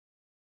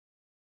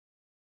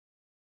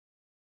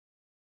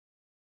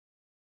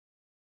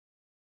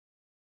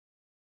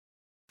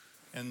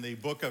in the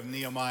book of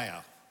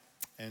Nehemiah.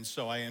 And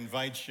so I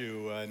invite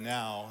you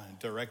now and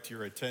direct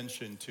your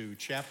attention to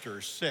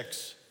chapter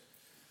 6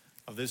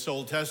 of this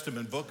Old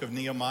Testament book of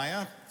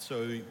Nehemiah.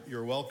 So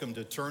you're welcome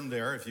to turn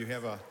there if you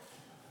have a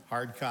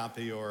hard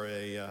copy or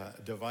a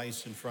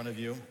device in front of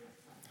you.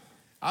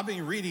 I'll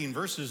be reading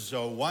verses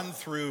 1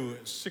 through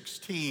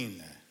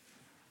 16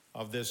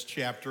 of this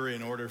chapter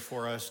in order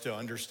for us to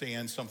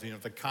understand something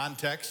of the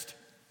context.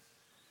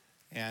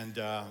 And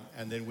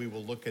then we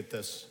will look at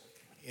this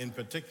in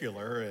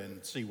particular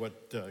and see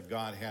what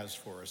God has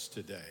for us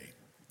today.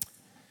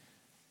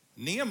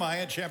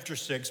 Nehemiah chapter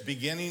 6,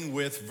 beginning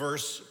with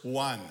verse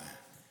 1.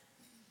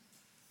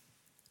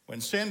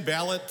 When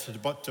Sanballat,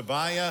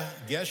 Tobiah,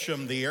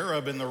 Geshem the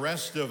Arab, and the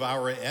rest of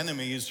our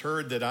enemies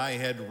heard that I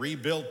had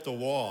rebuilt the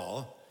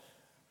wall,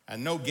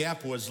 and no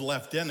gap was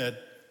left in it,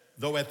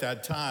 though at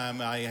that time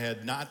I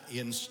had not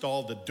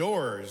installed the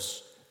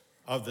doors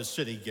of the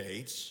city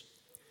gates,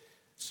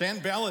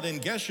 Sanballat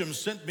and Geshem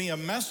sent me a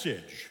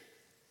message.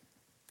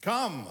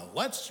 Come,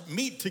 let's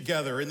meet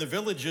together in the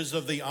villages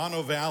of the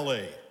Ono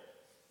Valley.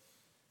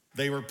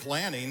 They were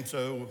planning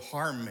to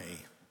harm me.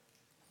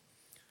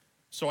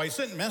 So I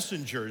sent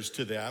messengers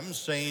to them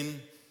saying,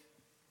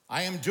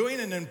 I am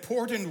doing an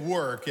important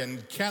work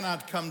and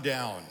cannot come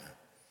down.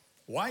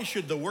 Why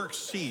should the work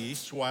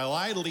cease while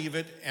I leave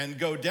it and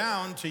go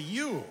down to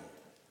you?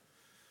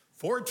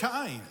 4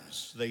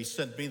 times they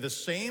sent me the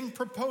same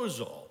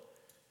proposal,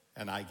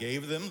 and I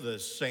gave them the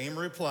same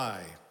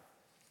reply.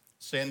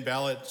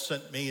 Sanballat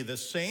sent me the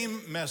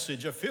same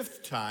message a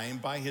 5th time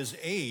by his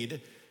aide,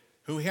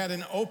 who had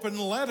an open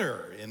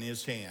letter in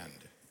his hand.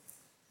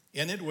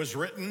 In it was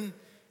written,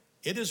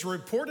 it is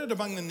reported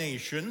among the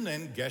nation,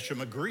 and Geshem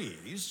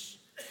agrees,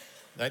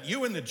 that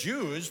you and the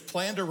Jews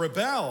plan to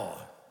rebel.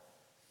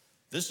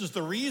 This is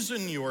the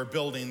reason you are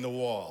building the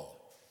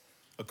wall.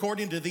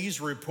 According to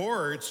these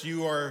reports,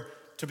 you are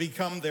to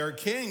become their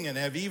king and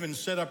have even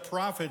set up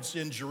prophets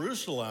in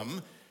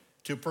Jerusalem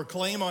to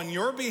proclaim on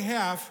your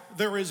behalf,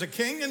 there is a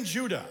king in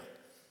Judah.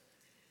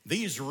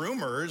 These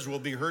rumors will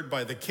be heard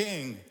by the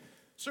king,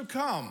 so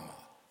come,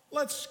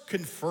 let's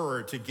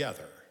confer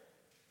together.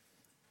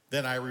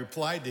 Then I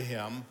replied to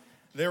him,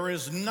 there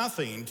is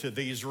nothing to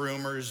these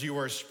rumors you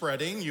are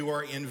spreading. You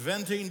are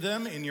inventing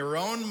them in your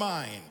own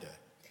mind.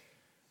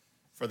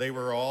 For they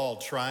were all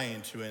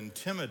trying to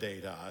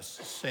intimidate us,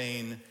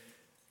 saying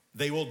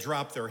they will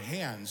drop their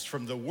hands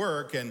from the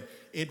work and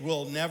it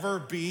will never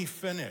be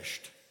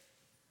finished.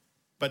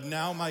 But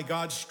now, my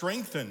God,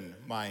 strengthen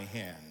my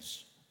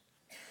hands.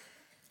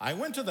 I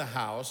went to the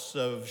house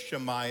of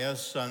Shemaiah,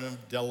 son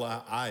of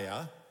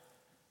Delaiah,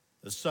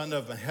 the son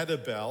of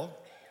Mehetabel,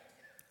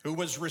 who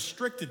was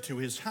restricted to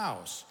his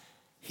house.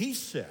 He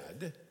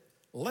said,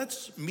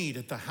 let's meet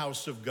at the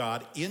house of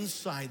God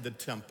inside the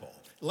temple.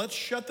 Let's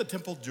shut the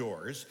temple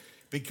doors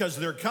because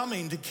they're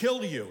coming to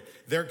kill you.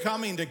 They're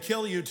coming to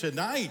kill you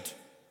tonight.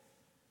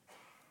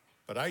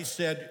 But I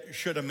said,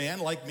 should a man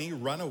like me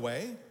run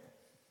away?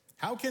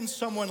 How can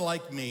someone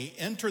like me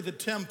enter the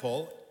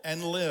temple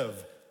and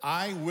live?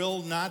 I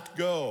will not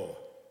go.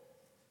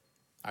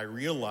 I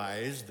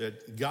realized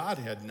that God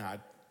had not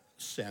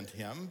sent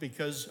him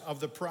because of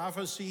the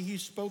prophecy he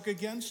spoke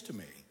against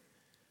me.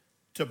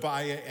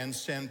 Tobiah and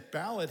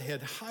Sanballat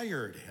had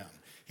hired him.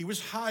 He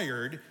was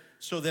hired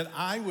so that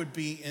I would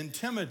be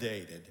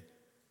intimidated,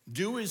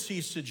 do as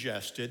he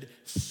suggested,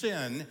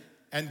 sin,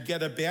 and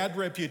get a bad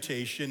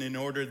reputation in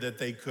order that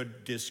they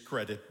could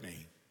discredit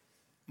me.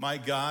 My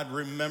God,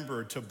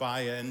 remember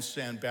Tobiah and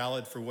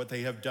Sanballat for what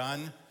they have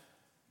done,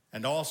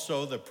 and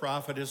also the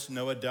prophetess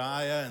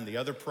Noadiah and the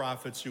other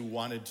prophets who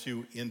wanted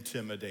to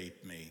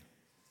intimidate me.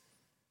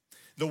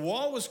 The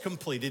wall was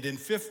completed in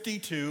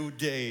 52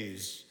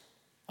 days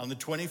on the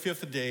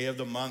 25th day of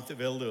the month of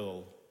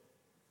Elul.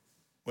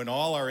 When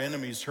all our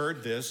enemies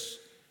heard this,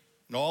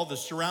 and all the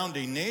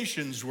surrounding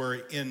nations were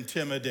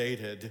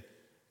intimidated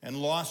and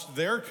lost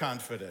their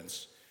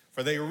confidence,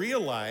 for they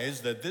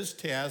realized that this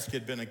task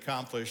had been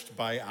accomplished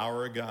by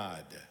our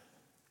God.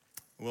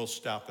 We'll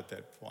stop at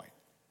that point.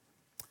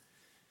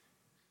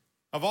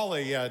 Of all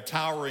the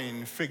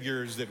towering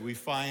figures that we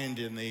find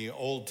in the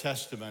Old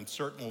Testament,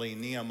 certainly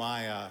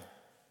Nehemiah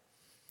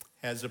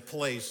has a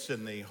place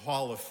in the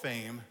Hall of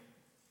Fame.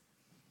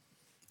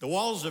 The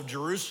walls of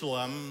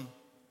Jerusalem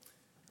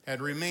had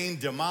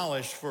remained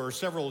demolished for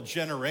several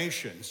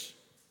generations,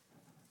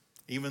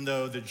 even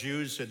though the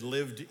Jews had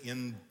lived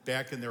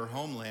back in their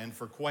homeland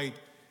for quite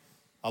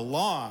a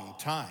long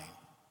time.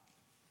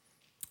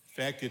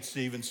 In fact, it's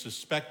even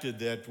suspected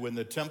that when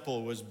the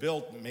temple was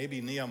built,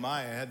 maybe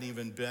Nehemiah hadn't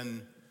even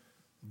been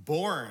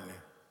born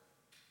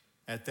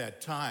at that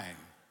time.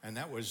 And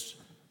that was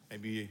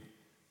maybe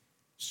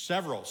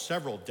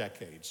several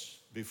decades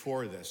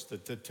before this,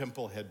 that the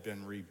temple had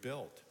been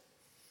rebuilt.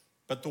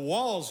 But the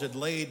walls had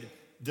laid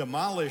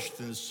demolished,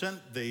 and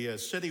the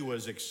city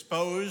was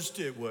exposed,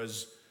 it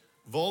was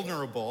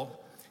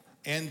vulnerable,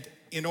 and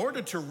in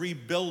order to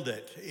rebuild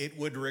it, it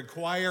would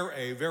require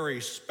a very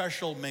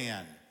special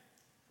man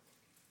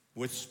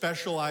with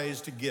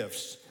specialized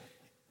gifts.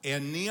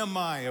 And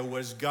Nehemiah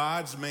was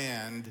God's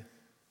man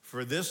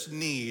for this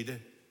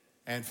need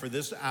and for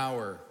this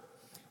hour,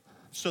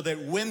 so that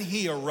when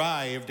he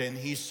arrived and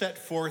he set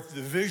forth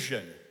the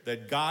vision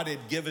that God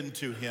had given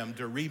to him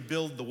to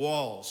rebuild the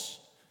walls,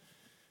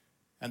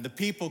 and the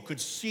people could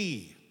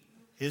see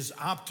his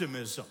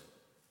optimism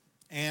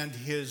and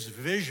his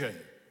vision,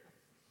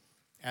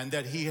 and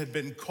that he had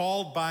been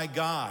called by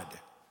God,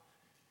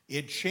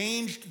 it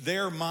changed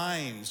their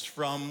minds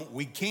from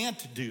 "we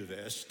can't do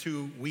this"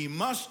 to "we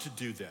must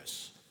do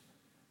this."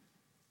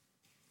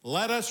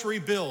 "Let us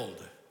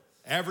rebuild,"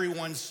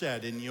 everyone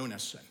said in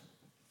unison.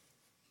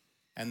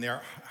 And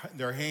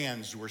their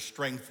hands were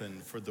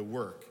strengthened for the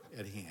work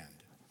at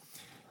hand.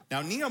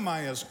 Now,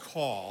 Nehemiah's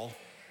call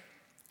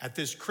at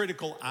this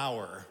critical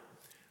hour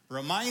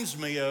reminds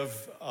me of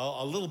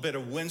a little bit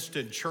of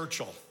Winston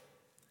Churchill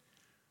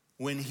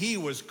when he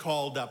was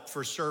called up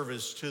for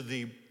service to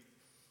the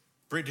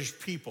British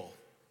people.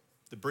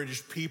 The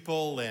British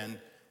people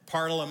and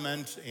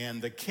Parliament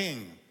and the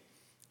king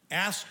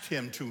asked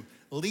him to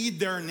lead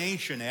their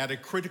nation at a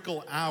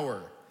critical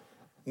hour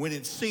when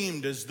it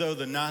seemed as though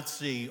the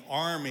Nazi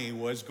army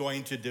was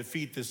going to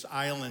defeat this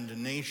island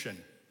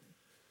nation,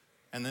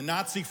 and the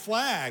Nazi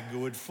flag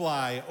would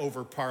fly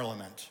over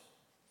Parliament.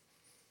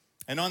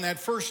 And on that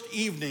first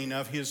evening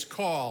of his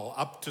call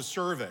up to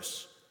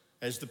service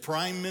as the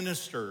Prime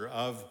Minister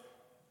of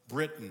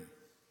Britain,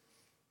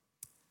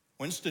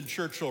 Winston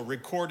Churchill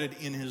recorded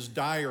in his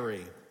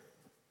diary,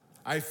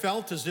 "I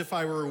felt as if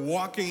I were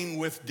walking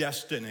with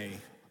destiny,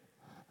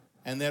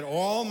 and that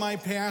all my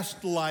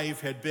past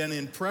life had been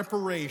in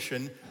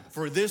preparation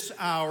for this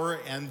hour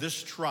and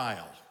this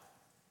trial."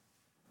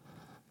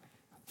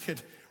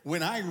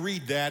 When I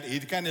read that,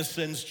 it kind of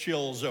sends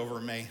chills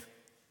over me,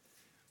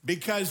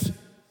 because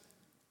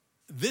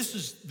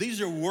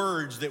these are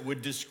words that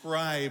would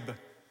describe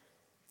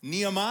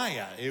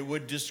Nehemiah. It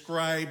would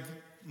describe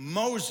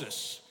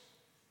Moses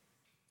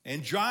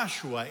and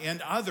Joshua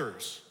and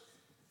others.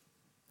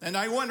 And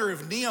I wonder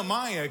if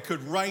Nehemiah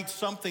could write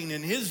something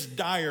in his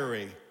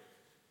diary,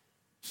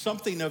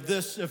 something of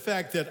this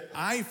effect, that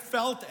 "I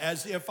felt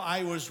as if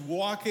I was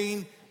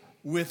walking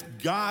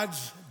with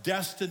God's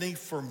destiny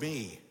for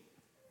me.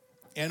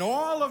 And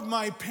all of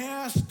my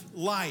past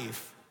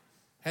life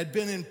had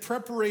been in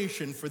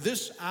preparation for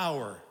this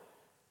hour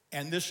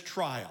and this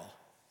trial."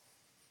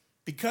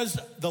 Because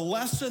the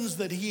lessons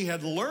that he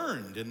had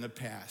learned in the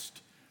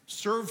past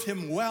served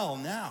him well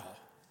now.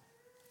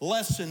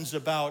 Lessons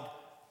about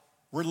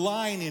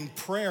relying in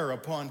prayer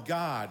upon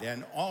God,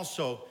 and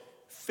also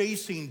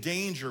facing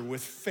danger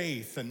with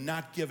faith and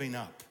not giving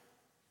up.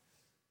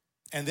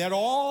 And that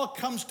all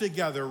comes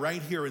together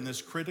right here in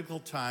this critical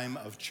time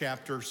of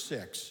chapter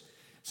 6.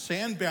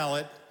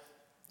 Sanballat,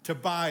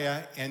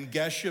 Tobiah, and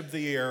Geshem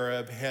the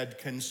Arab had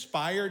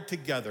conspired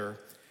together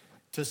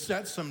to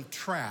set some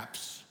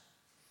traps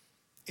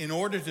in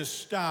order to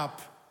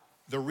stop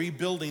the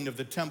rebuilding of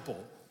the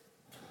temple,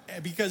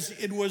 because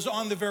it was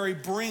on the very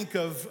brink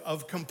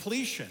of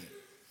completion.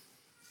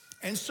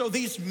 And so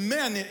these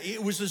men,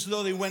 it was as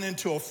though they went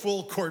into a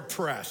full court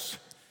press.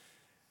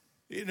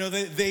 You know,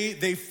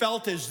 they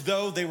felt as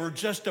though they were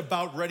just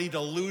about ready to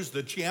lose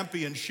the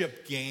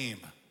championship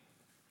game.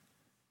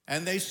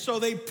 And so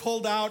they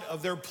pulled out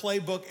of their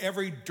playbook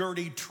every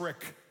dirty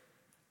trick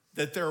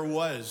that there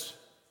was.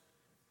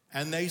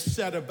 And they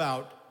set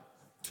about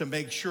to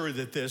make sure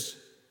that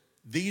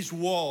these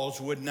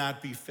walls would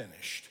not be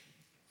finished.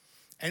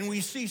 And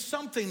we see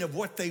something of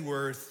what they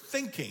were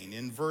thinking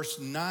in verse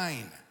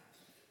 9.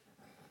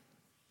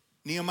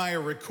 Nehemiah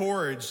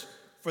records,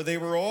 "For they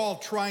were all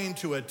trying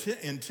to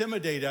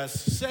intimidate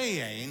us,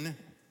 saying,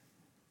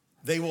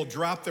 'They will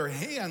drop their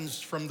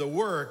hands from the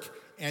work,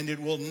 and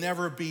it will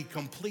never be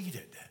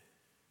completed.'"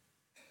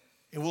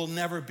 It will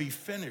never be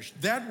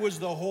finished. That was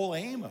the whole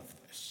aim of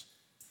this,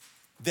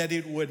 that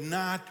it would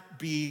not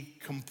be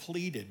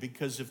completed,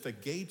 because if the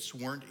gates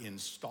weren't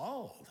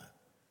installed,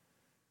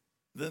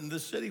 then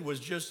the city was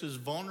just as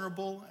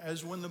vulnerable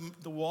as when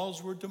the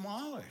walls were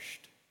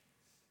demolished.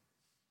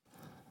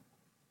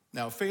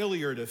 Now,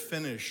 failure to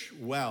finish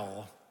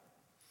well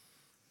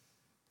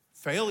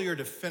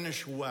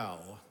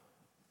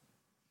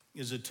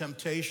is a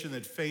temptation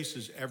that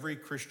faces every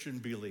Christian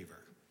believer.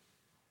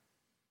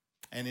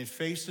 And it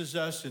faces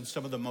us in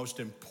some of the most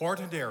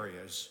important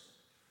areas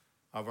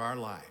of our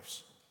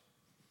lives.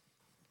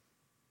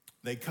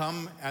 They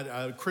come at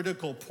a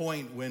critical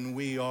point when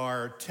we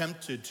are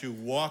tempted to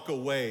walk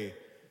away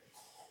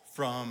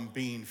from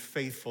being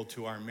faithful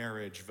to our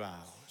marriage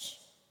vows.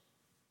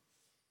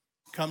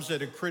 It comes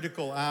at a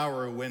critical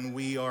hour when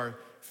we are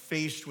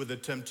faced with the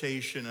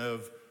temptation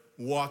of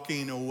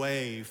walking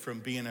away from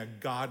being a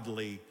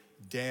godly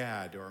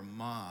dad or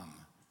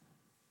mom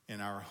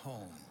in our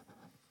home.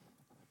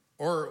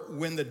 Or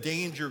when the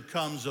danger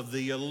comes of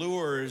the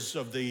allures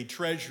of the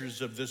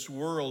treasures of this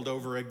world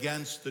over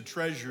against the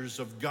treasures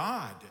of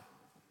God,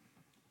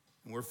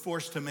 and we're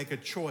forced to make a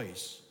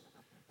choice.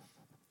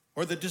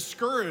 Or the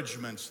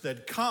discouragements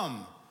that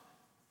come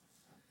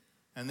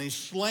and they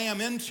slam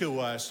into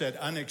us at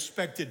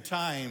unexpected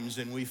times,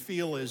 and we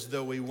feel as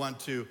though we want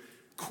to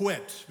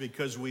quit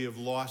because we have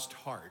lost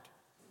heart.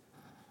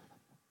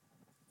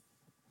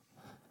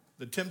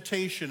 The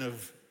temptation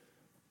of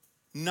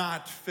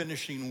not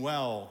finishing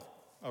well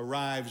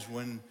arrives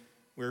when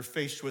we're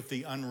faced with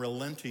the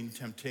unrelenting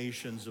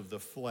temptations of the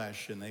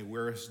flesh and they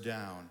wear us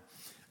down.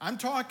 I'm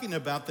talking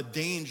about the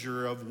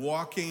danger of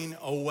walking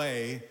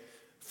away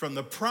from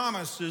the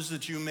promises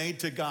that you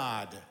made to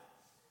God,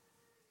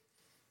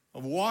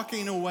 of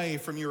walking away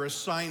from your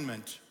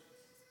assignment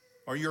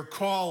or your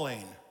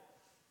calling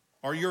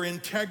or your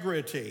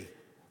integrity,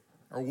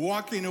 or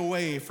walking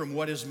away from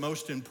what is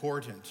most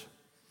important.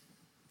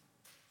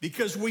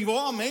 Because we've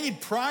all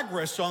made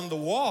progress on the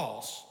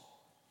walls,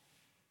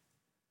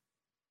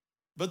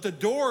 but the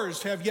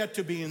doors have yet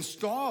to be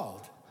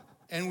installed,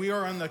 and we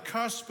are on the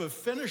cusp of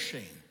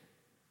finishing.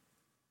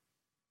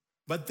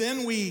 But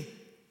then we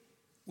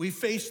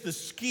face the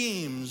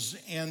schemes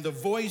and the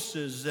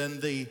voices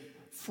and the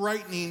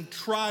frightening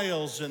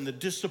trials and the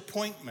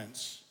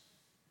disappointments.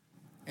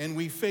 And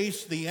we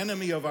face the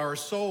enemy of our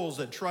souls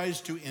that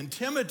tries to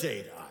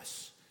intimidate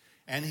us.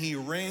 And he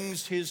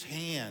wrings his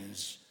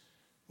hands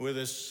with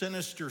a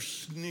sinister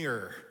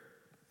sneer.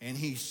 And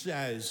he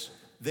says,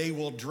 they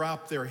will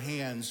drop their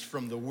hands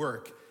from the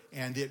work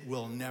and it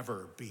will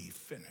never be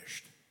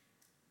finished.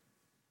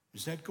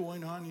 Is that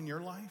going on in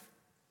your life?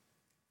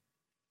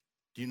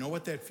 Do you know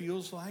what that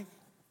feels like?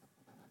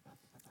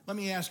 Let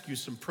me ask you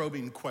some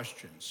probing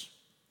questions.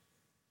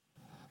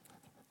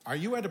 Are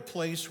you at a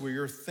place where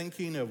you're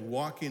thinking of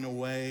walking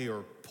away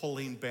or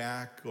pulling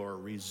back or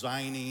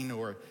resigning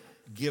or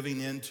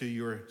giving in to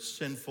your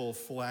sinful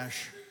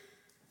flesh?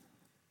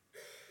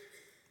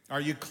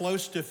 Are you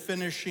close to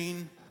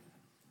finishing?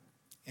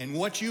 And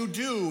what you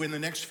do in the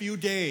next few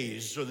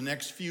days or the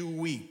next few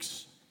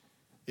weeks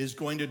is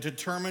going to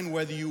determine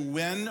whether you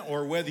win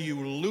or whether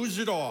you lose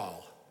it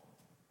all.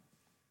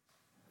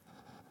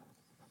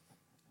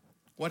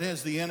 What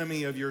has the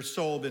enemy of your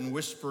soul been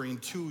whispering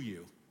to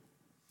you?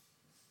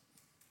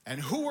 And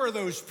who are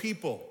those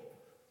people?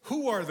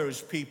 Who are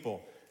those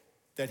people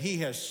that he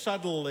has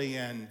subtly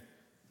and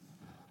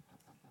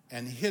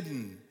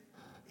hidden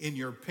in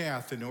your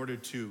path in order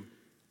to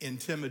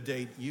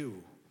intimidate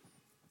you?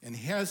 And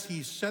has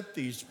he set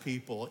these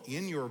people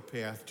in your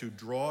path to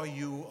draw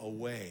you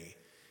away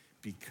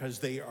because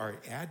they are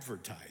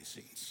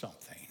advertising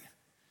something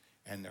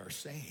and they're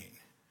saying,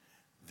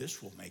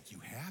 this will make you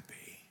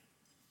happy,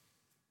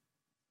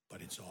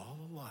 but it's all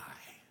a lie?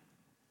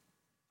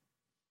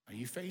 Are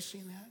you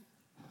facing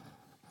that?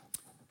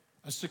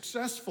 A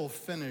successful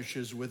finish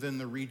is within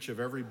the reach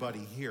of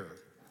everybody here.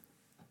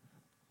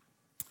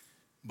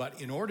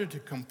 But in order to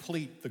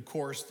complete the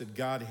course that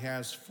God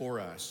has for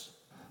us,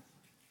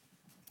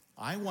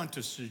 I want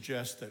to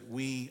suggest that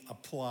we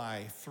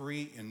apply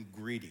 3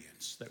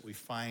 ingredients that we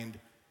find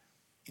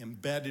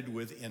embedded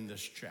within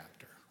this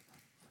chapter.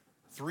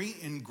 3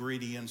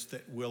 ingredients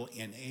that will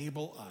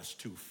enable us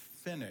to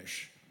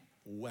finish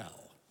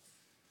well.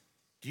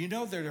 Do you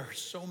know there are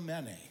so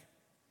many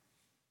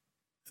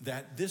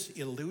that this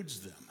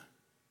eludes them?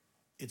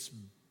 It's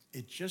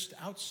just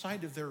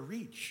outside of their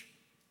reach.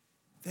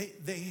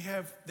 They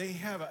have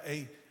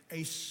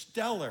a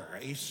stellar,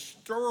 a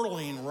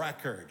sterling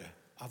record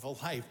of a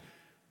life,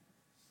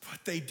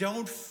 but they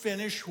don't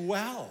finish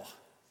well.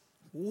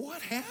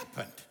 What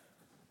happened?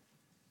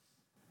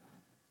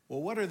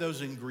 Well, what are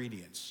those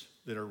ingredients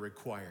that are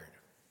required?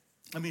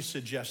 Let me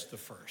suggest the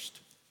first.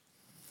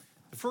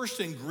 The first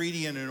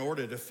ingredient in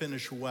order to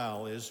finish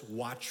well is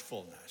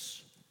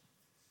watchfulness,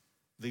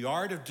 the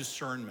art of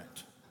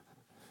discernment.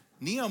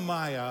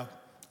 Nehemiah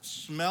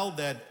smelled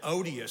that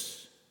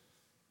odious,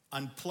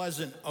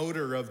 unpleasant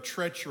odor of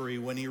treachery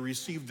when he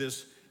received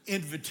this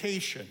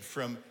invitation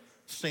from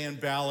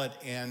Sanballat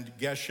and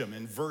Geshem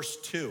in verse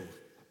 2.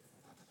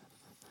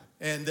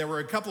 And there were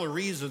a couple of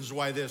reasons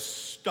why this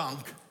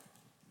stunk.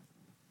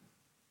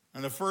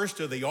 And the first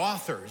of the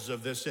authors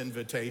of this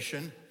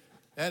invitation,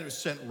 that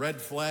sent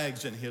red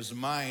flags in his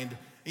mind.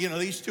 You know,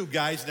 these 2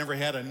 guys never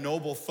had a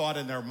noble thought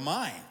in their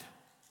mind.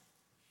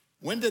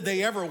 When did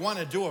they ever want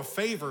to do a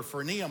favor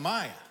for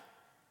Nehemiah?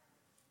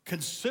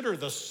 Consider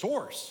the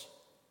source.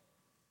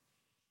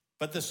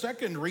 But the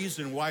second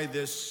reason why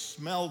this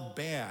smelled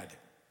bad,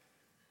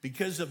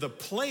 because of the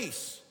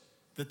place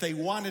that they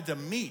wanted to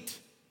meet.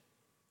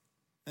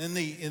 In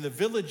the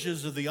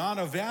villages of the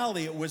Anna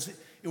Valley, it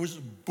was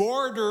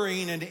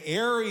bordering an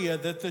area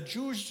that the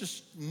Jews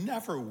just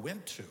never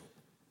went to.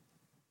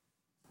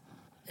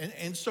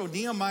 And so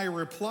Nehemiah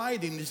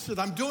replied and he said,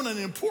 I'm doing an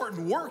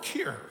important work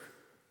here.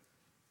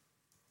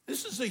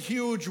 This is a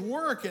huge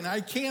work and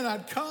I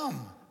cannot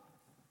come.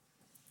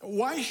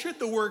 Why should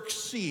the work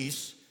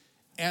cease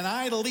and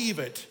I leave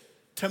it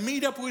to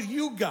meet up with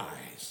you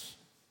guys?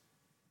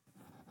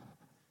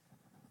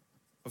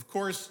 Of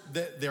course,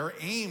 their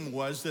aim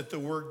was that the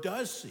work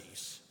does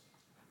cease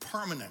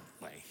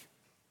permanently.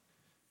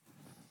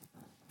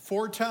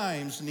 4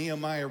 times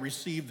Nehemiah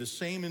received the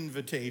same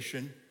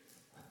invitation.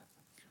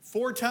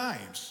 4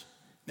 times.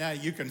 Now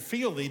you can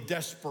feel the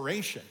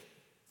desperation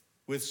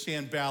with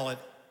Sanballat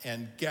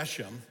and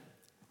Geshem.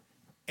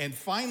 And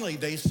finally,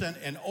 they sent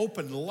an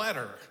open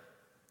letter,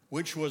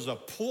 which was a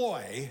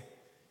ploy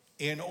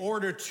in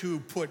order to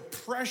put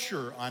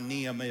pressure on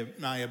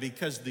Nehemiah,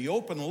 because the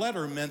open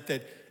letter meant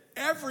that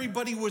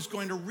everybody was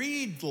going to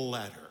read the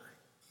letter,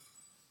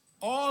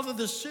 all of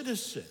the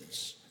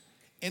citizens.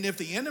 And if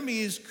the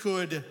enemies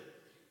could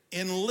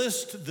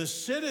enlist the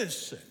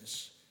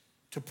citizens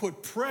to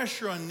put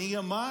pressure on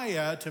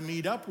Nehemiah to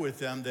meet up with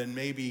them, then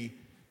maybe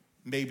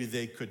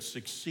they could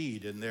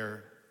succeed in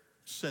their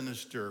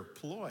sinister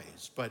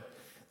ploys. But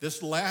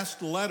this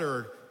last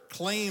letter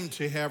claimed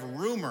to have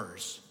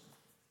rumors.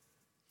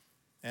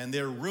 And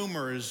their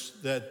rumors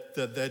that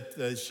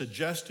they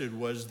suggested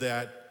was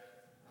that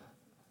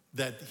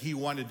he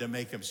wanted to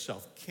make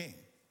himself king.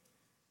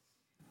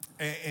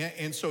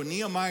 And so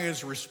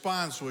Nehemiah's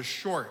response was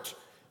short,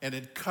 and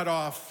it cut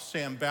off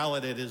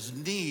Sanballat at his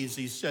knees.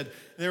 He said,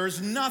 there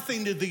is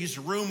nothing to these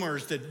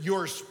rumors that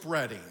you're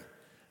spreading.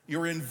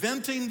 You're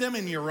inventing them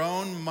in your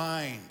own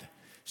mind.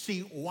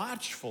 See,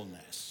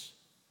 watchfulness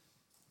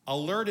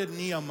alerted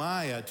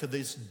Nehemiah to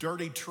this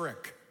dirty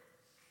trick,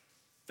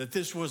 that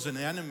this was an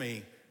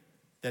enemy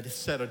that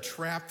set a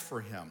trap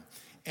for him.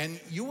 And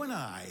you and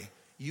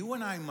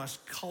I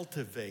must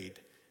cultivate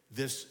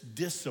this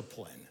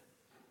discipline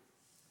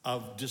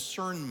of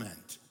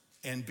discernment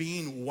and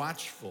being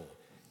watchful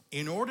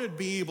in order to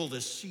be able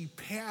to see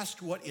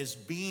past what is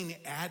being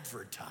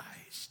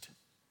advertised,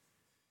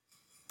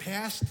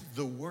 past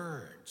the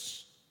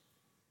words,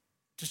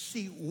 to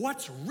see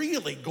what's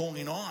really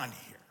going on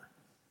here.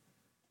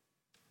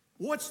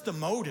 What's the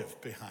motive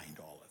behind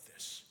all of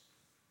this?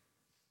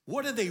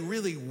 What do they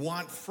really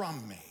want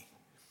from me?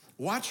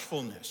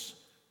 Watchfulness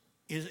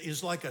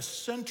is like a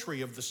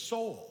sentry of the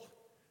soul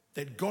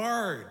that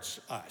guards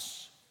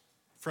us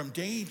from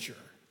danger.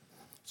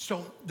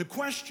 So the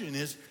question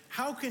is,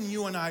 how can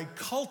you and I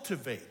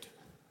cultivate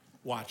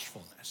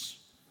watchfulness?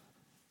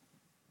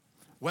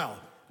 Well,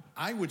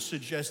 I would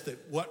suggest that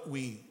what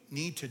we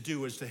need to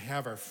do is to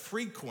have a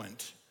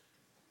frequent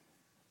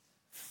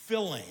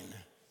filling,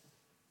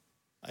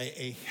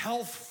 a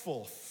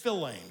healthful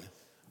filling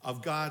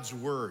of God's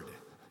word,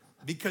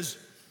 because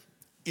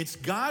it's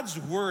God's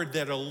word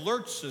that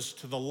alerts us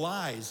to the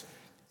lies.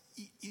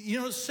 You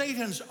know,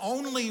 Satan's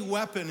only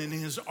weapon in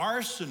his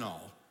arsenal,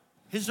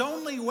 his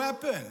only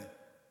weapon,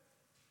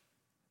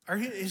 are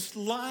his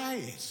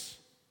lies.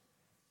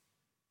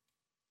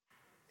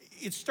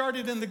 It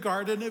started in the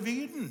Garden of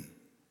Eden,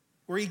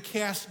 where he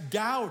cast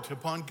doubt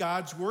upon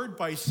God's word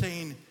by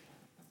saying,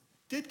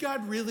 did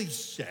God really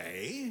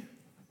say?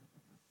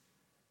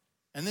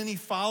 And then he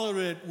followed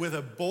it with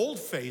a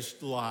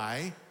bold-faced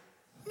lie,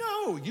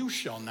 no, you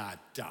shall not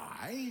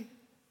die.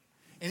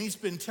 And he's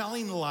been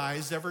telling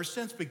lies ever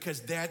since,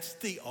 because that's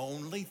the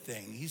only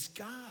thing he's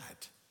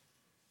got.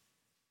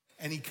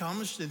 And he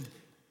comes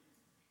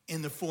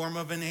in the form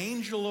of an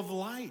angel of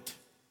light,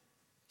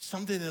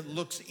 something that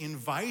looks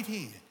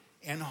inviting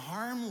and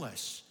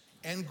harmless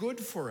and good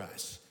for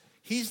us.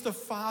 He's the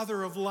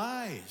father of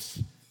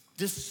lies.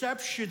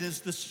 Deception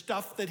is the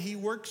stuff that he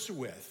works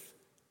with.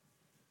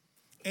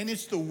 And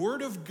it's the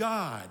word of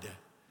God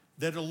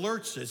that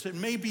alerts us. It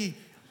may be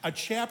a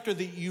chapter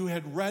that you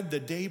had read the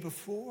day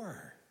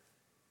before.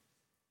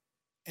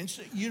 And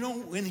so, you know,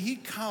 when he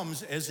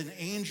comes as an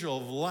angel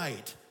of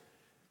light,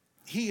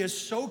 he is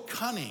so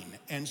cunning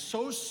and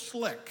so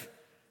slick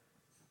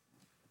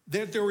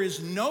that there is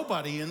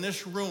nobody in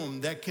this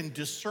room that can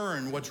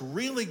discern what's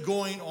really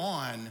going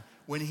on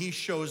when he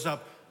shows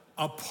up,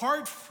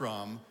 apart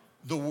from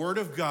the Word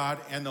of God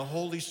and the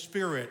Holy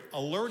Spirit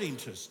alerting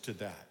us to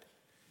that.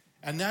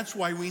 And that's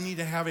why we need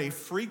to have a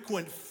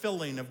frequent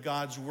filling of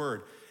God's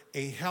Word,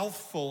 a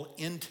healthful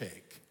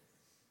intake,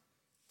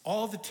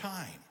 all the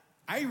time.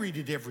 I read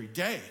it every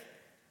day.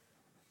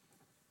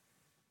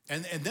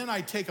 And then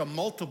I take a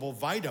multiple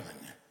vitamin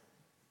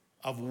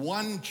of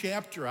one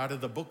chapter out of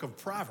the book of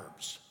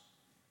Proverbs.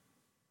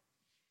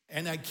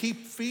 And I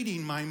keep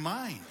feeding my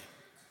mind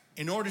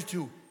in order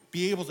to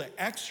be able to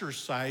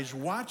exercise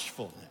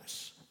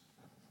watchfulness.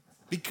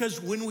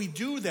 Because when we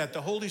do that,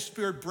 the Holy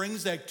Spirit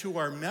brings that to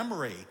our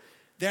memory,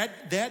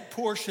 that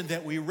portion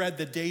that we read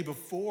the day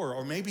before,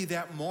 or maybe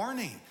that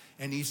morning,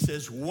 and he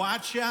says,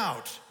 watch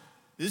out.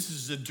 This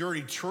is a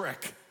dirty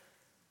trick.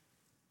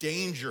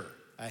 Danger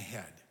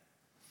ahead.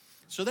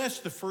 So that's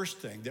the first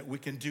thing that we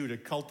can do to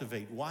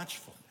cultivate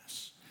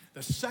watchfulness.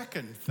 The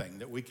second thing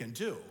that we can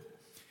do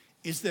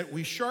is that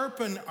we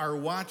sharpen our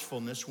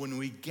watchfulness when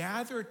we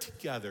gather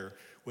together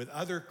with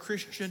other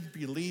Christian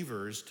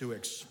believers to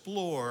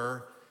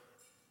explore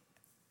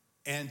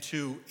and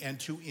to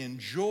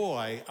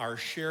enjoy our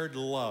shared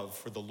love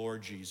for the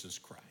Lord Jesus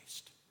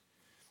Christ.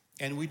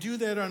 And we do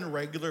that on a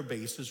regular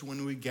basis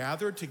when we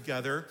gather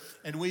together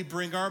and we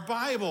bring our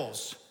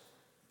Bibles.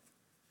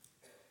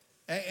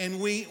 And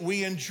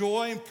we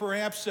enjoy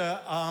perhaps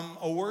a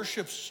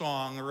worship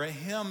song or a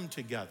hymn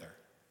together.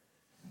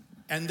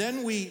 And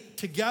then we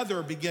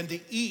together begin to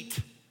eat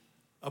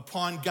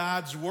upon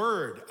God's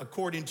word,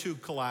 according to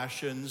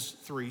Colossians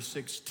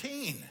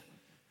 3:16.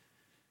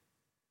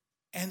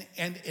 And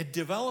it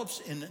develops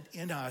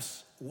in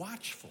us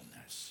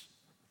watchfulness.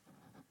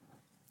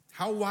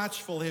 How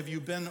watchful have you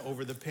been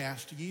over the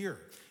past year?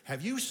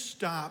 Have you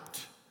stopped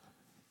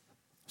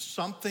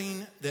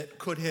something that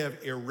could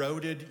have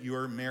eroded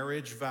your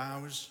marriage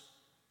vows?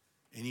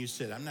 And you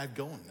said, I'm not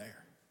going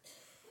there.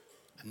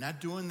 I'm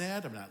not doing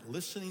that. I'm not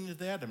listening to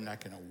that. I'm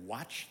not going to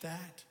watch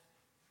that.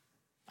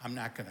 I'm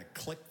not going to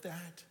click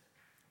that.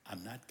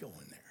 I'm not going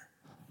there.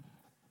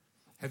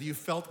 Have you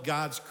felt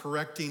God's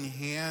correcting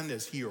hand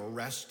as he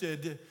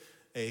arrested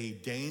a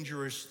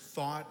dangerous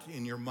thought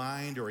in your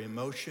mind or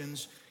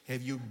emotions?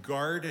 Have you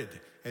guarded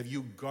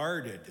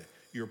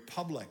your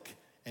public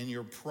and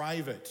your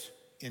private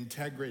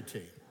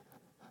integrity?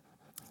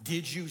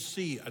 Did you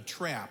see a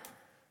trap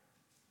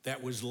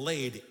that was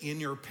laid in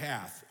your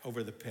path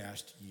over the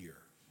past year?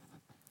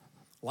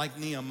 Like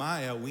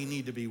Nehemiah, we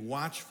need to be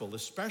watchful,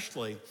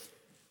 especially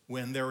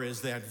when there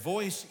is that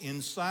voice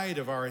inside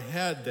of our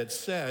head that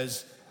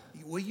says,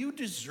 well, you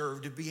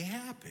deserve to be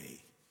happy.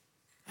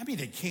 I mean,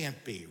 it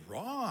can't be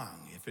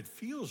wrong if it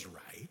feels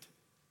right.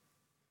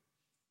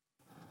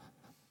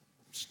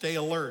 Stay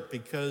alert,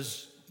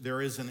 because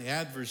there is an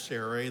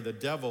adversary, the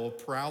devil,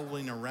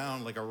 prowling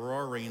around like a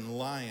roaring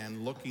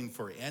lion looking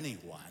for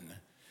anyone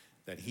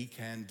that he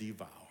can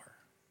devour.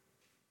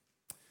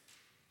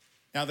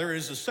 Now, there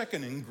is a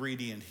second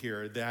ingredient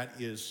here that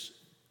is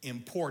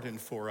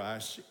important for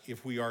us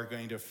if we are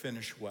going to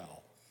finish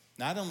well.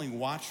 Not only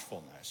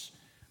watchfulness,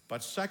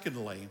 but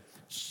secondly,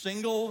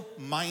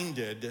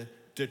 single-minded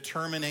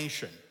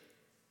determination.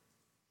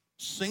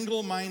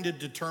 Single-minded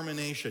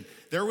determination.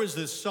 There was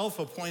this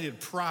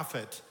self-appointed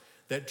prophet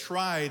that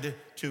tried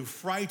to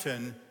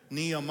frighten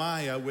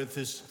Nehemiah with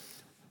this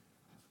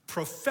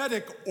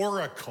prophetic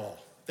oracle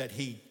that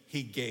he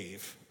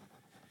gave.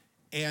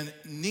 And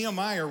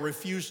Nehemiah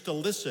refused to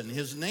listen.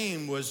 His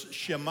name was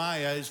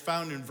Shemaiah. It's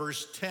found in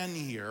verse 10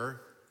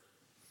 here.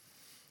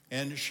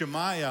 And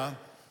Shemaiah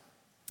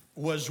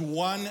was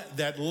one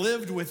that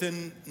lived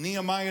within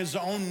Nehemiah's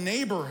own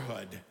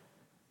neighborhood.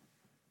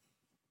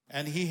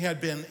 And he had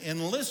been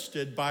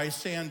enlisted by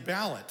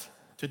Sanballat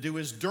to do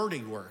his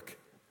dirty work.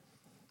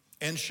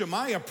 And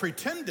Shemaiah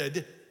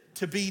pretended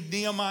to be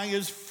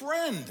Nehemiah's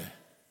friend.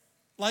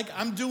 Like,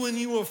 I'm doing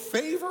you a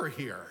favor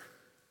here.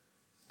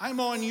 I'm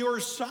on your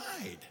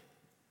side.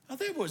 Now,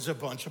 that was a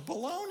bunch of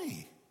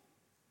baloney.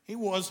 He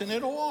wasn't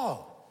at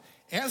all.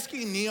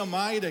 Asking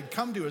Nehemiah to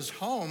come to his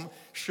home,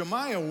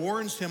 Shemaiah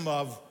warns him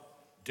of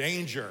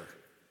danger.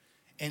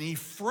 And he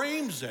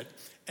frames it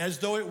as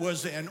though it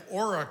was an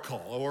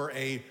oracle or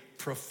a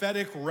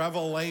prophetic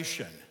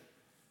revelation,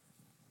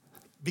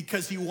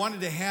 because he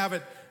wanted to have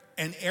it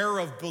an air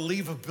of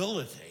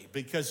believability,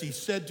 because he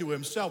said to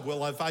himself,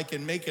 well, if I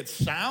can make it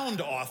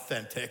sound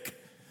authentic,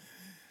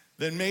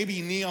 then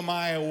maybe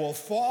Nehemiah will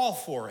fall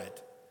for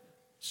it.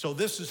 So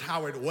this is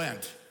how it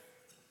went.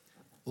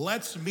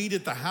 Let's meet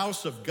at the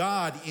house of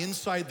God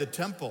inside the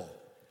temple.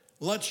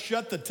 Let's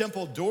shut the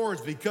temple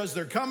doors because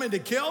they're coming to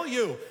kill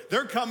you.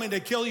 They're coming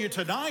to kill you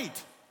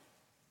tonight.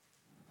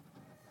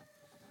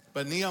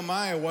 But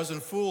Nehemiah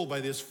wasn't fooled by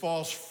this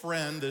false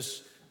friend,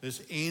 this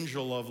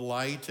angel of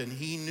light, and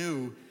he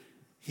knew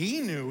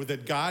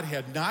that God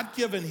had not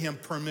given him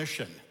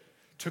permission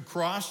to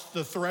cross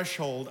the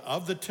threshold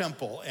of the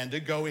temple and to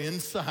go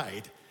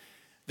inside.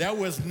 That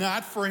was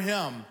not for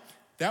him.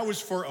 That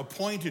was for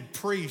appointed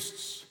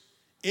priests.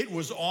 It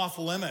was off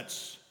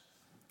limits.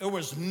 There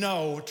was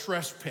no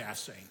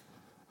trespassing.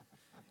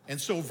 And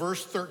so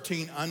verse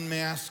 13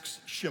 unmasks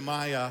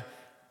Shemaiah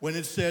when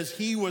it says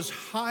he was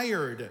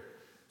hired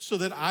so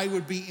that I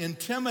would be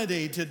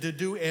intimidated to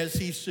do as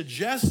he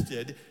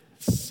suggested,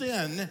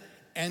 sin,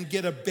 and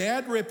get a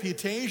bad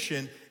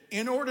reputation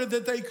in order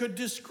that they could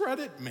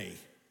discredit me.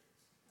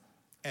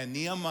 And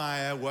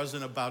Nehemiah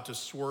wasn't about to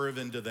swerve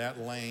into that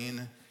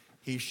lane.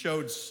 He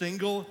showed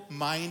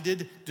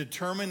single-minded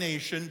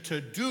determination to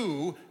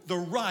do the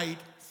right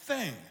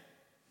thing.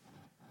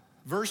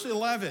 Verse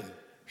 11,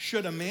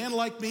 should a man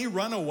like me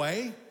run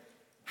away?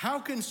 How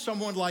can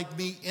someone like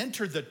me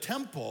enter the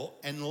temple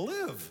and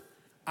live?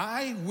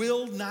 I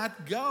will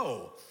not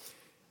go.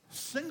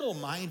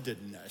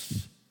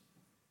 Single-mindedness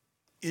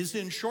is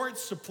in short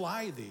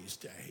supply these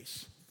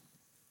days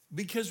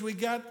because we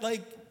got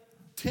like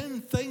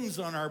 10 things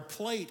on our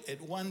plate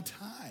at one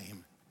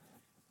time.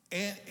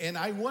 And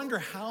I wonder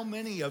how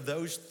many of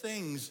those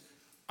things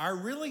are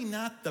really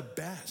not the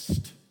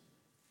best.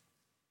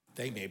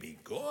 They may be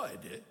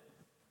good,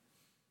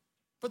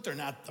 but they're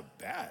not the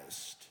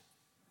best.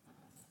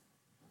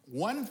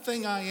 One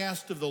thing I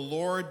asked of the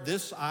Lord,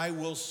 this I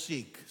will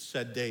seek,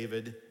 said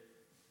David,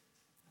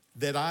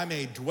 that I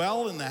may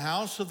dwell in the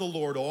house of the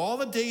Lord all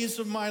the days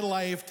of my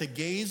life to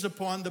gaze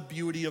upon the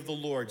beauty of the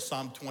Lord,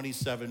 Psalm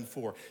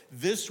 27:4.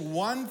 This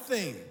one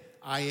thing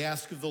I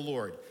ask of the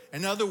Lord.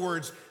 In other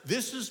words,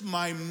 this is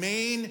my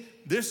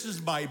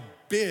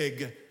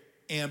big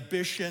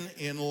ambition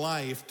in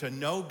life, to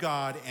know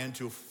God and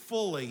to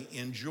fully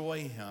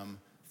enjoy him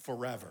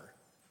forever.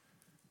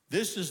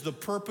 This is the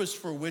purpose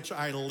for which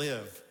I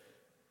live.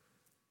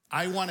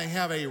 I want to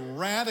have a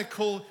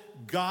radical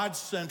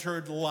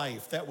God-centered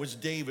life. That was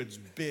David's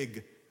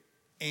big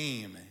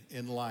aim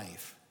in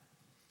life.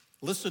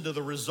 Listen to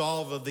the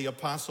resolve of the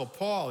Apostle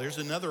Paul. Here's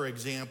another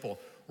example.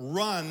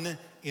 Run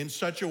in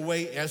such a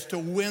way as to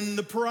win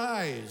the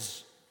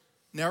prize.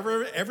 Now,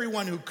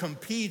 everyone who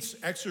competes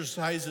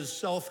exercises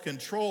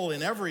self-control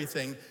in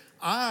everything.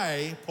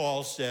 I,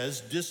 Paul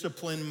says,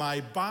 discipline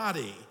my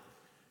body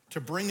to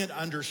bring it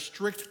under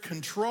strict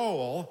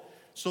control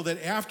so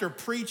that after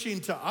preaching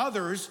to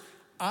others,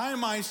 I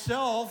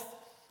myself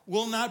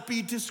will not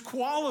be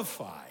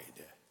disqualified.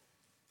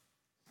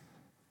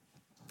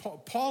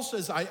 Paul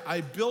says,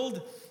 I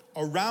build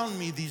around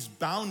me these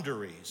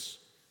boundaries,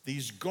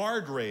 these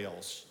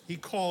guardrails. He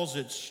calls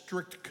it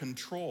strict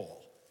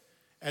control,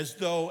 as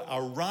though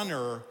a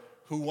runner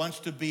who wants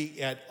to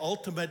be at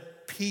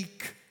ultimate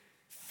peak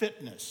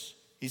fitness.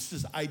 He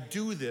says, I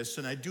do this,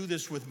 and I do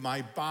this with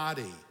my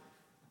body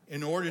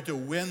in order to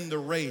win the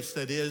race.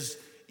 That is,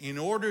 in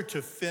order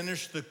to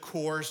finish the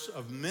course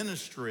of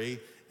ministry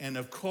and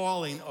of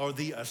calling or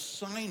the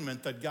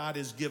assignment that God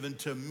has given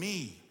to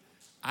me.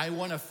 I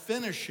want to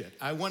finish it.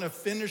 I want to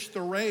finish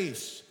the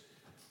race.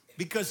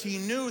 Because he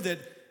knew that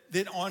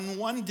on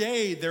one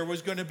day there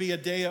was going to be a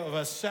day of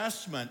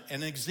assessment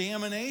and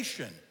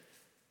examination.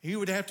 He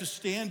would have to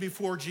stand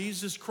before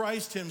Jesus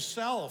Christ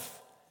himself,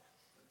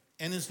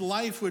 and his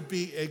life would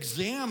be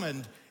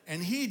examined,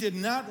 and he did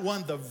not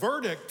want the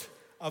verdict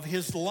of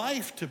his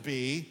life to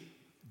be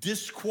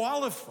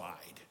disqualified.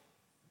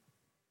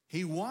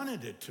 He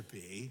wanted it to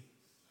be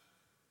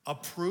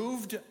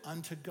approved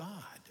unto God.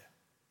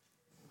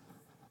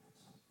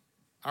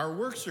 Our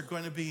works are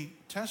going to be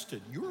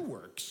tested, your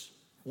works.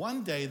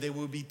 One day they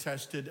will be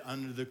tested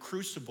under the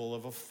crucible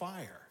of a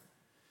fire.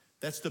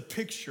 That's the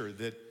picture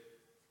that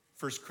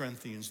 1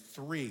 Corinthians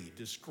 3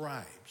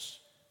 describes.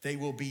 They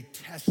will be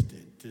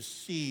tested to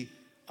see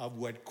of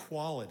what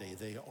quality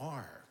they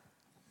are.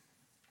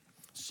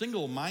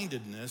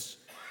 Single-mindedness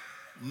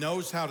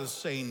knows how to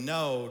say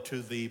no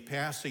to the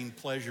passing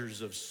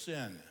pleasures of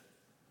sin.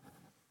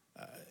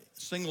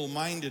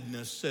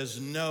 Single-mindedness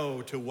says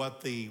no to what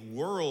the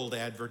world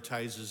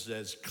advertises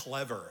as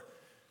clever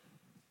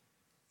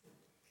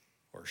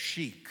or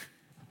chic,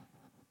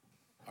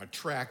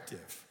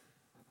 attractive,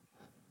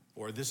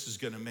 or this is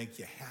going to make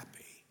you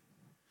happy.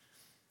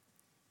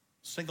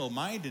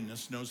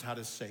 Single-mindedness knows how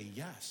to say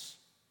yes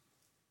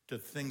to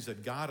things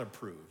that God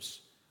approves: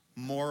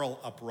 moral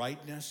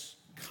uprightness,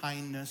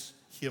 kindness,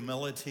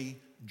 humility,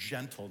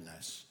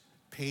 gentleness,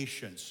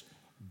 patience,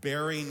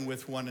 bearing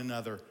with one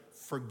another,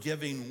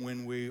 forgiving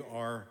when we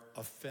are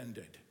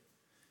offended.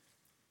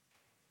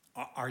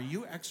 Are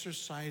you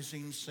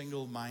exercising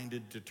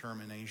single-minded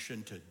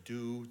determination to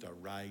do the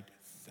right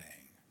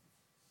thing?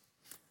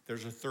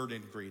 There's a third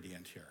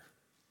ingredient here.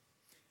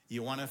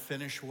 You want to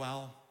finish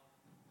well?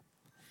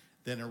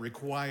 Then it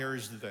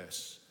requires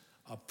this: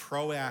 a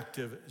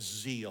proactive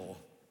zeal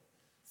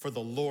for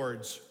the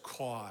Lord's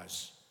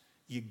cause.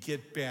 You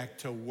get back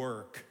to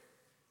work.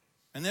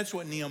 And that's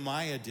what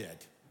Nehemiah did.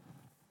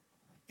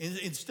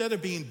 Instead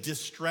of being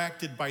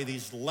distracted by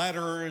these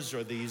letters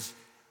or these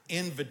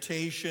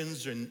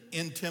invitations and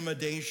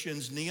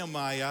intimidations,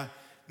 Nehemiah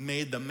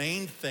made the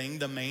main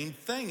thing,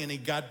 and he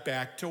got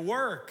back to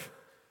work.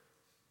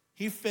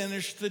 He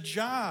finished the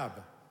job.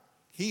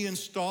 He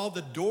installed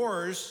the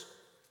doors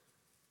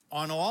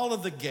on all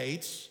of the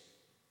gates.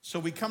 So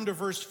we come to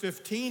verse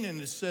 15,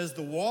 and it says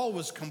the wall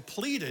was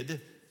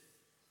completed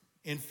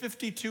in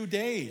 52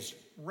 days,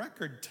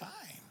 record time.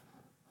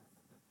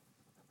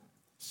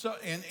 So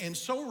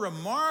so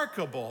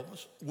remarkable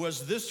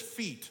was this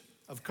feat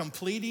of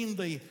completing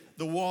the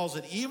walls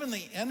that even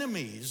the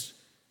enemies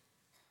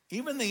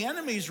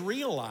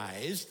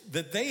realized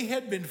that they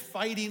had been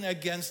fighting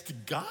against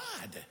God.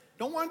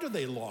 No wonder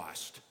they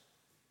lost.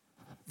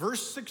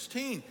 Verse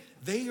 16,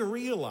 they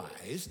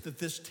realized that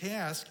this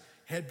task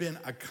had been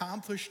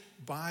accomplished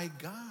by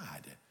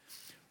God.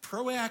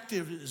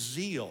 Proactive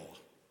zeal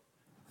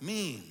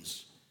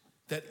means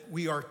that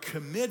we are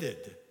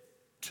committed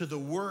to the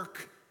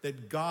work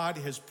that God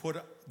has put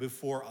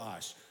before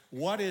us.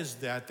 What is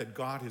that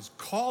God has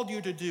called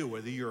you to do?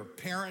 Whether you're a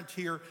parent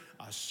here,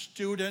 a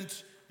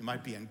student, you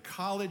might be in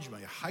college, you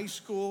might be high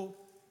school,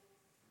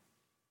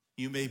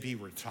 you may be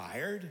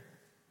retired,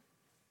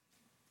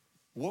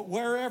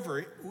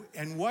 wherever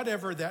and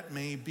whatever that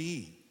may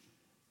be.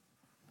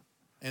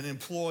 An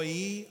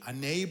employee, a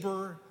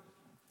neighbor,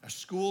 a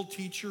school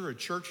teacher, a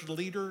church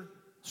leader,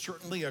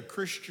 certainly a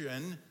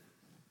Christian,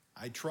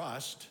 I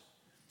trust.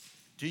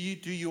 Do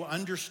you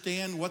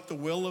understand what the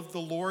will of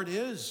the Lord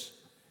is?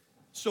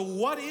 So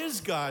what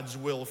is God's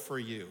will for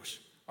you?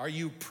 Are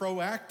you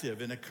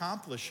proactive in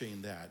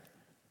accomplishing that?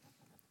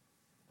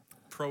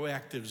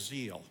 Proactive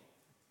zeal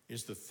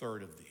is the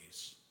third of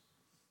these.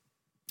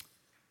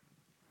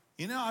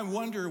 You know, I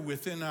wonder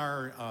within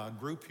our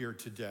group here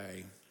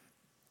today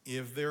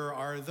if there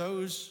are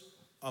those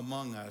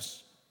among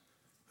us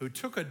who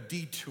took a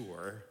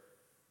detour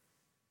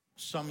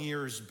some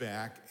years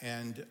back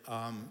and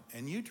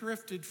you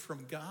drifted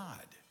from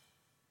God.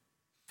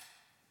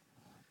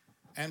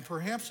 And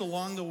perhaps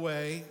along the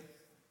way,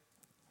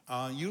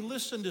 you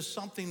listened to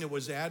something that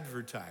was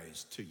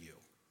advertised to you.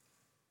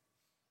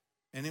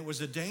 And it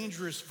was a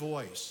dangerous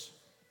voice.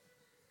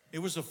 It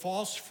was a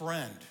false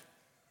friend.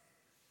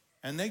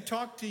 And they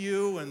talked to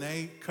you and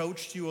they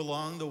coached you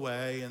along the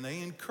way and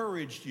they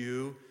encouraged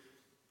you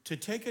to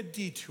take a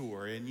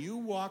detour, and you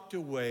walked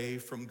away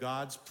from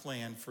God's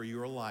plan for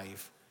your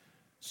life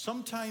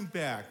some time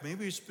back.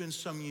 Maybe it's been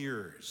some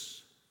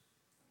years.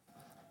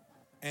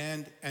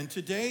 And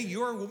today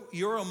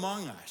you're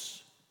among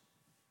us.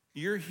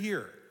 You're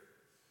here.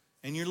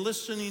 And you're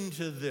listening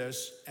to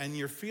this and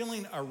you're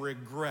feeling a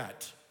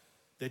regret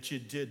that you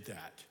did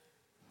that.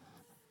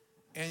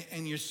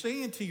 And you're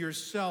saying to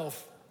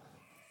yourself,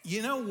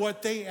 you know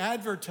what they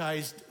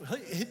advertised,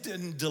 it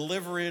didn't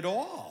deliver at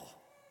all.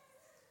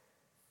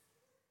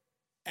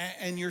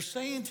 And you're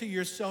saying to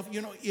yourself, you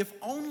know, if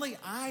only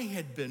I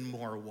had been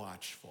more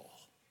watchful.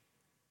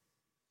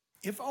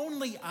 If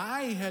only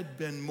I had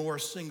been more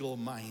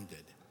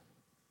single-minded.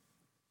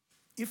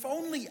 If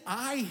only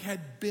I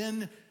had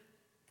been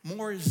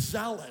more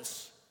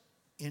zealous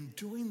in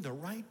doing the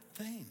right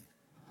thing.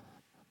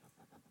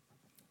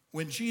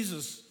 When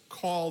Jesus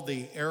called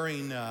the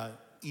erring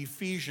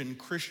Ephesian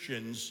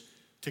Christians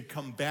to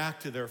come back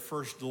to their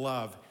first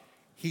love,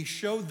 he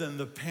showed them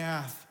the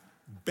path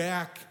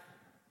back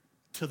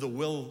to the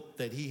will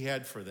that he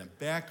had for them,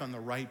 back on the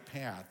right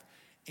path.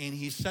 And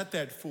he set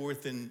that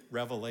forth in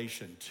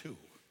Revelation 2.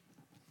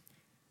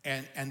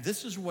 And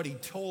this is what he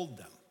told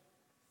them.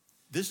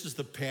 This is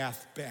the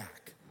path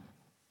back.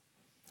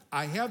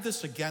 I have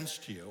this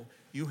against you.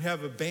 You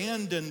have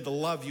abandoned the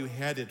love you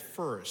had at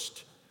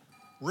first.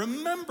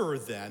 Remember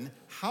then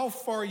how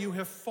far you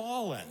have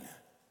fallen.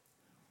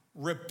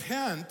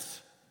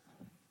 Repent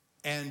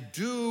and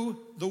do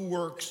the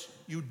works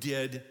you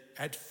did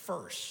at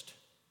first.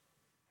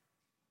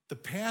 The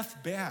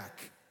path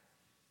back,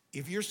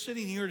 if you're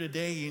sitting here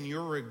today and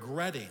you're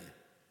regretting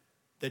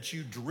that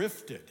you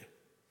drifted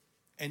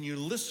and you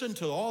listened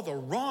to all the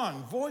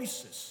wrong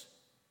voices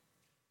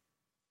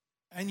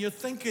and you're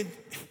thinking,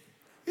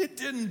 it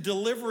didn't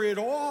deliver at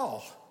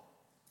all.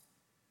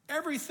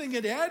 Everything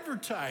it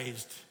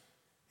advertised,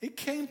 it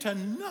came to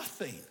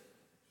nothing.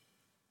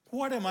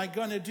 What am I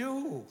going to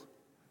do?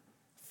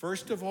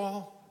 First of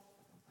all,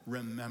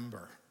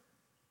 remember.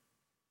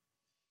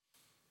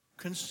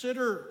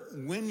 Consider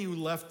when you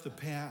left the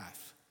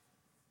path.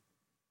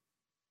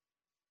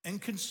 And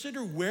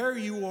consider where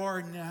you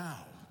are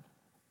now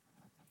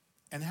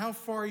and how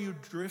far you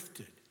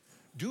drifted.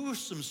 Do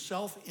some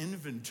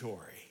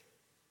self-inventory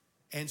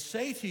and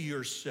say to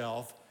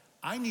yourself,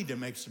 I need to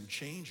make some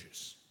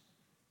changes.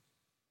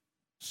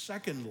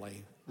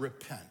 Secondly,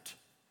 repent.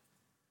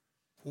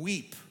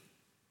 Weep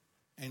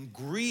and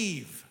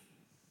grieve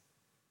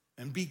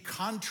and be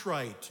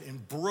contrite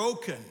and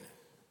broken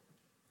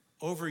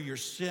over your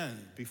sin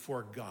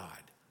before God.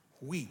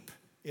 Weep.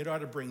 It ought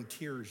to bring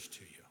tears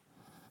to you.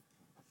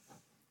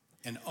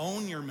 And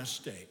own your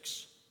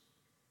mistakes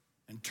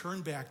and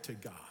turn back to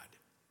God.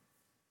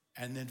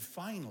 And then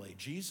finally,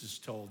 Jesus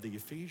told the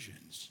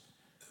Ephesians,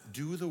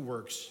 do the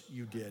works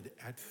you did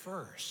at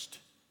first.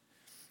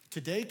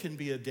 Today can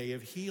be a day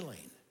of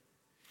healing.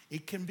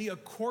 It can be a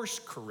course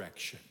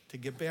correction to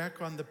get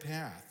back on the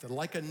path,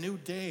 like a new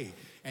day,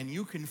 and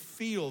you can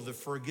feel the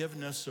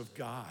forgiveness of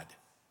God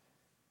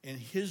and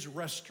his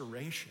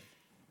restoration.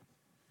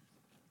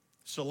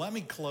 So let me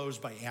close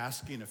by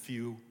asking a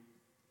few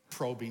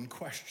probing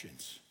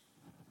questions.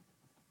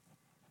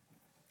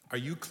 Are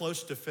you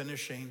close to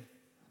finishing?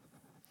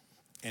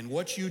 And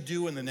what you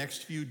do in the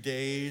next few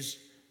days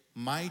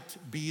might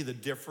be the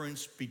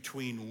difference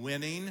between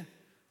winning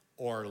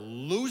or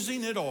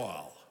losing it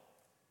all.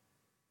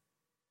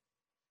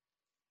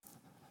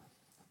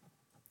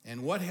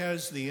 And what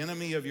has the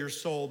enemy of your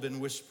soul been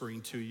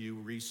whispering to you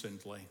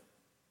recently?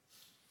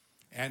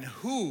 And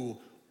who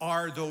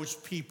are those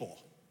people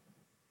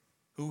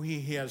who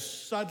he has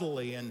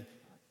subtly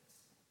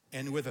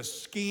and with a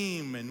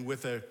scheme and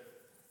with a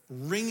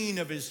wringing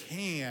of his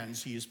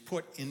hands, he has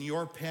put in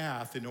your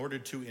path in order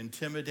to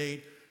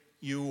intimidate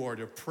you or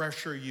to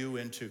pressure you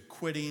into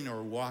quitting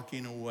or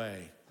walking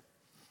away?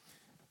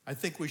 I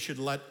think we should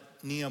let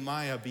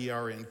Nehemiah be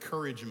our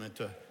encouragement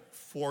to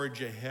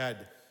forge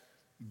ahead.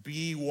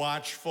 Be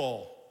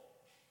watchful.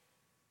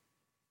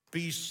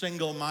 Be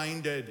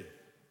single-minded.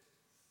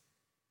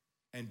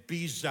 And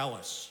be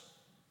zealous.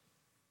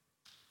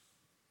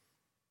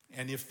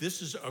 And if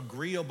this is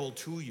agreeable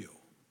to you,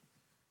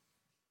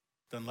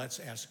 then let's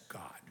ask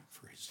God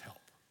for his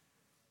help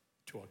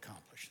to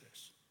accomplish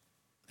this.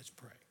 Let's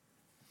pray.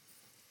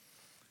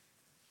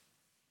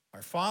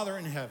 Our Father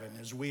in heaven,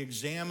 as we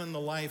examine the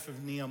life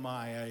of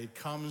Nehemiah, it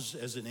comes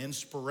as an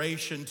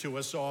inspiration to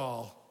us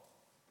all,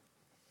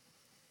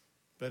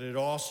 but it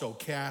also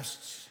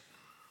casts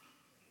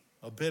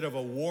a bit of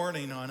a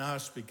warning on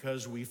us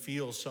because we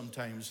feel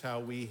sometimes how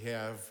we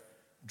have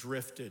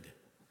drifted.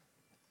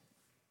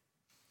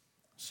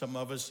 Some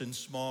of us in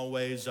small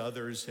ways,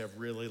 others have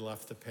really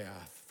left the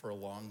path for a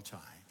long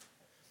time.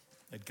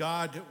 That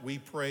God, we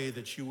pray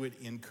that you would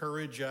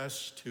encourage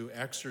us to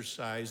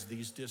exercise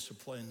these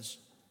disciplines,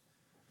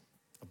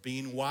 of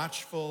being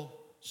watchful,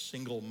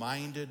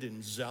 single-minded,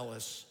 and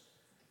zealous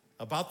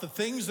about the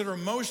things that are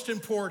most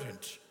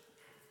important,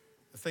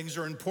 the things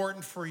that are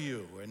important for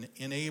you, and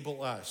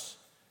enable us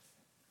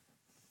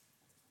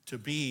to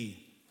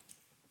be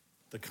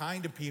the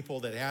kind of people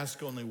that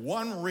ask only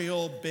one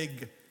real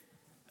big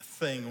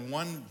thing,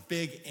 one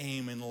big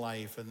aim in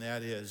life, and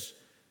that is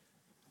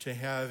to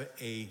have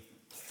a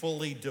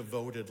fully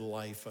devoted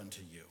life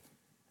unto you.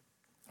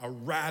 A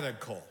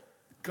radical,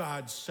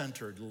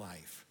 God-centered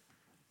life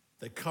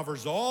that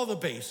covers all the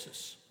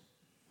bases,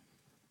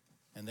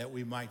 and that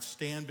we might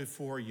stand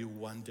before you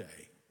one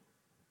day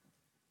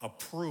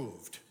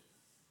approved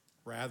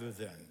rather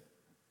than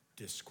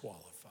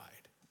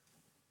disqualified.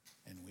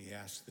 And we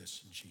ask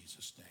this in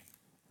Jesus' name.